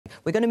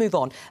We're going to move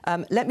on.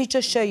 Let me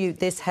just show you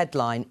this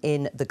headline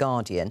in The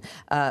Guardian.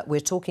 We're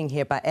talking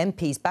here about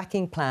MPs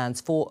backing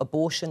plans for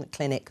abortion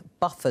clinic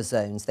buffer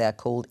zones, they're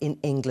called, in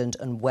England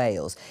and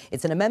Wales.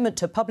 It's an amendment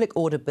to a public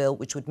order bill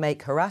which would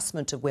make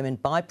harassment of women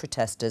by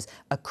protesters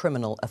a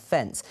criminal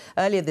offence.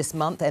 Earlier this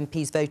month,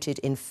 MPs voted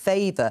in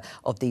favour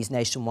of these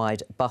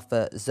nationwide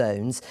buffer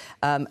zones,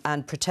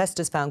 and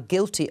protesters found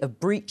guilty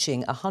of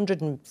breaching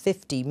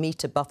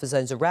 150-metre buffer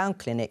zones around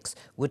clinics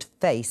would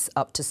face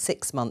up to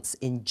 6 months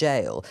in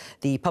jail.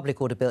 The public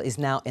order bill is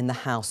now in the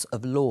House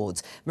of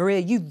Lords. Maria,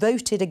 you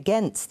voted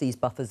against these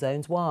buffer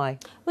zones. Why?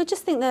 We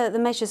just think the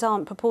measures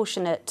aren't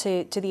proportionate to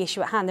the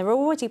issue at hand. There are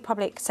already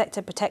public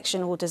sector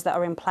protection orders that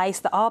are in place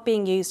that are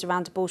being used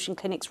around abortion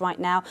clinics right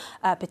now,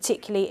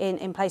 particularly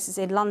in places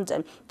in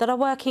London, that are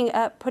working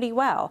pretty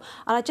well.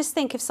 And I just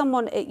think if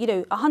someone,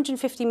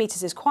 150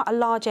 metres is quite a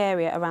large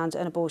area around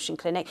an abortion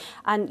clinic,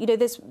 and,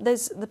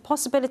 there's the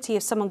possibility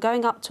of someone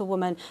going up to a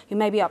woman who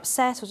may be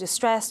upset or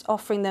distressed,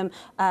 offering them,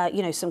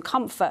 some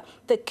comfort,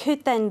 that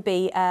could then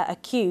be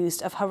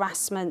accused of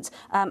harassment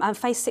and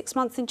face 6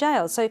 months in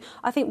jail. So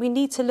I think we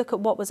need to look at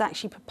what was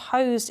actually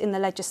proposed in the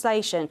legislation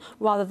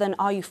rather than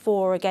are you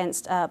for or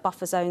against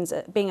buffer zones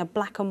being a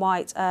black and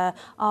white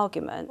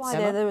argument.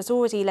 There is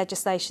already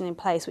legislation in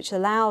place which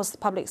allows the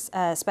public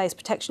space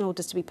protection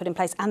orders to be put in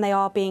place, and they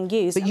are being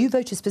used. But you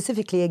voted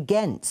specifically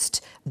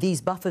against these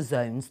buffer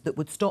zones that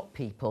would stop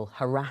people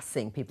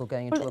harassing people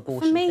going into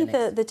abortion clinics. For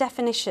me, the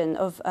definition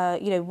of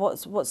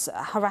what's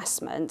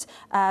harassment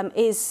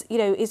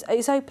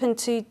is open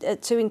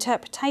to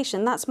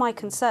interpretation. That's my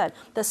concern.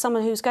 There's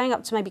someone who's going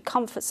up to maybe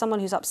comfort someone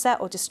who's upset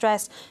or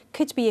distressed,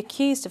 could be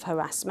accused of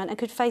harassment and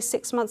could face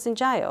 6 months in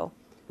jail.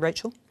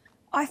 Rachel?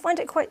 I find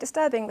it quite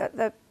disturbing that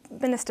the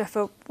Minister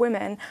for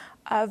Women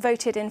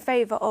voted in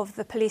favour of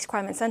the police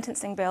crime and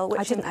sentencing bill,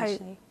 which I didn't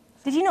actually.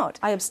 Did you not?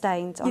 I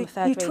abstained on the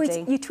third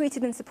reading. You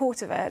tweeted in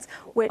support of it,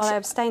 which... Well, I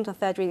abstained on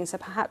third reading, so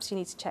perhaps you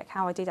need to check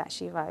how I did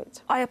actually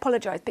vote. I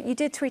apologise, but you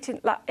did tweet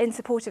in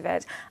support of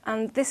it,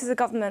 and this is a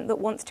government that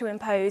wants to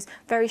impose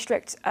very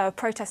strict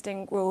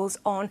protesting rules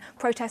on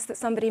protests that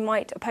somebody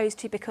might oppose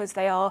to because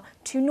they are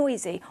too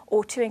noisy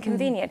or too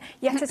inconvenient.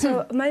 Yet at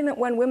a moment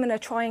when women are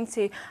trying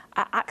to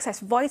access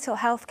vital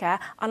healthcare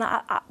and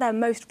are at their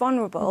most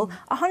vulnerable,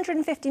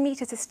 150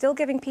 metres is still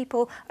giving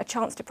people a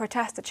chance to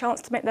protest, a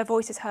chance to make their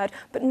voices heard,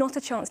 but not a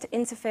chance to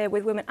interfere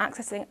with women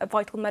accessing a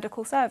vital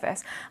medical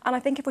service. And I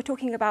think if we're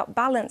talking about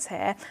balance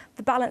here,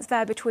 the balance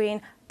there between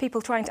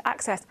people trying to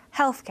access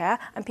healthcare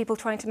and people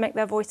trying to make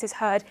their voices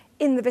heard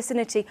in the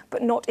vicinity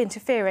but not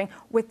interfering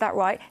with that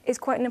right is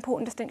quite an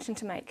important distinction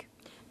to make.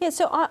 Yeah,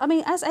 so, I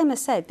mean, as Emma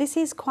said, this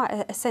is quite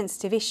a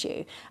sensitive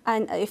issue.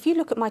 And if you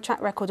look at my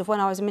track record of when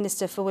I was a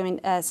Minister for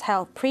Women's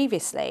Health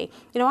previously,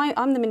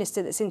 I'm the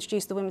Minister that's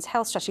introduced the Women's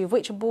Health Strategy, of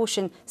which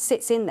abortion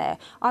sits in there.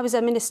 I was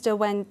a Minister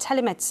when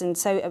telemedicine,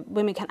 so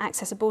women can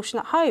access abortion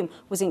at home,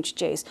 was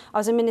introduced. I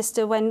was a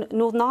Minister when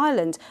Northern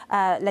Ireland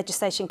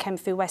legislation came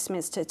through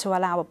Westminster to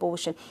allow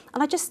abortion.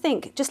 And I just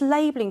think, just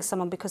labelling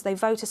someone because they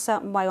vote a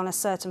certain way on a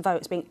certain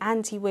vote as being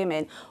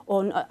anti-women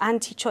or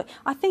anti-choice,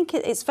 I think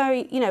it's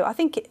very,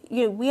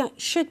 we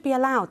should be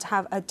allowed to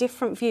have a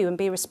different view and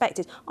be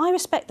respected. I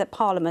respect that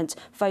Parliament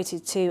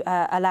voted to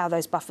allow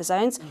those buffer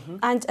zones,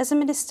 and as a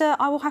Minister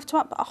I will have to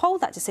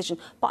uphold that decision.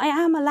 But I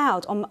am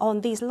allowed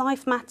on these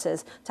life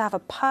matters to have a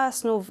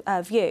personal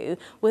view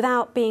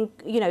without being,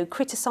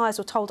 criticised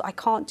or told I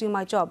can't do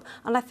my job.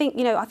 And I think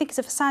it's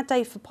a sad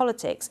day for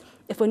politics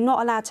if we're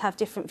not allowed to have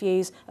different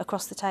views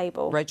across the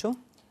table. Rachel?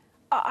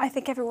 I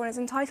think everyone is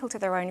entitled to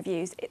their own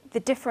views. The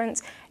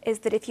difference is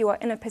that if you are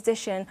in a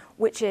position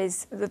which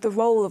is the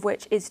role of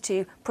which is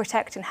to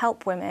protect and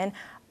help women,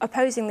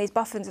 opposing these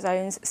buffer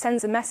zones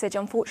sends a message,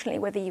 unfortunately,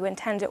 whether you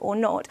intend it or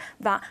not,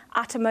 that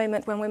at a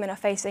moment when women are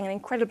facing an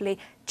incredibly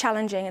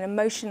challenging and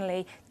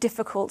emotionally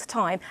difficult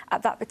time,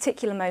 at that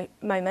particular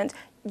moment,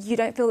 you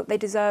don't feel that they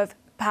deserve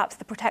perhaps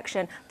the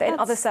protection that in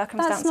other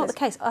circumstances... That's not the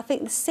case. I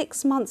think the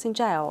 6 months in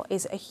jail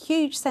is a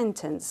huge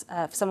sentence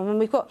for someone. When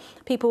we've got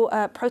people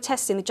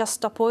protesting, the Just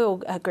Stop Oil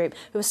group,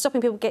 who are stopping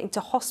people getting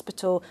to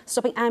hospital,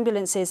 stopping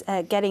ambulances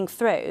getting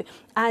through,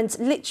 and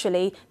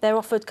literally they're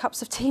offered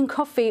cups of tea and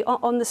coffee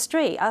on the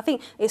street. I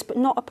think it's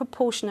not a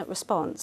proportionate response.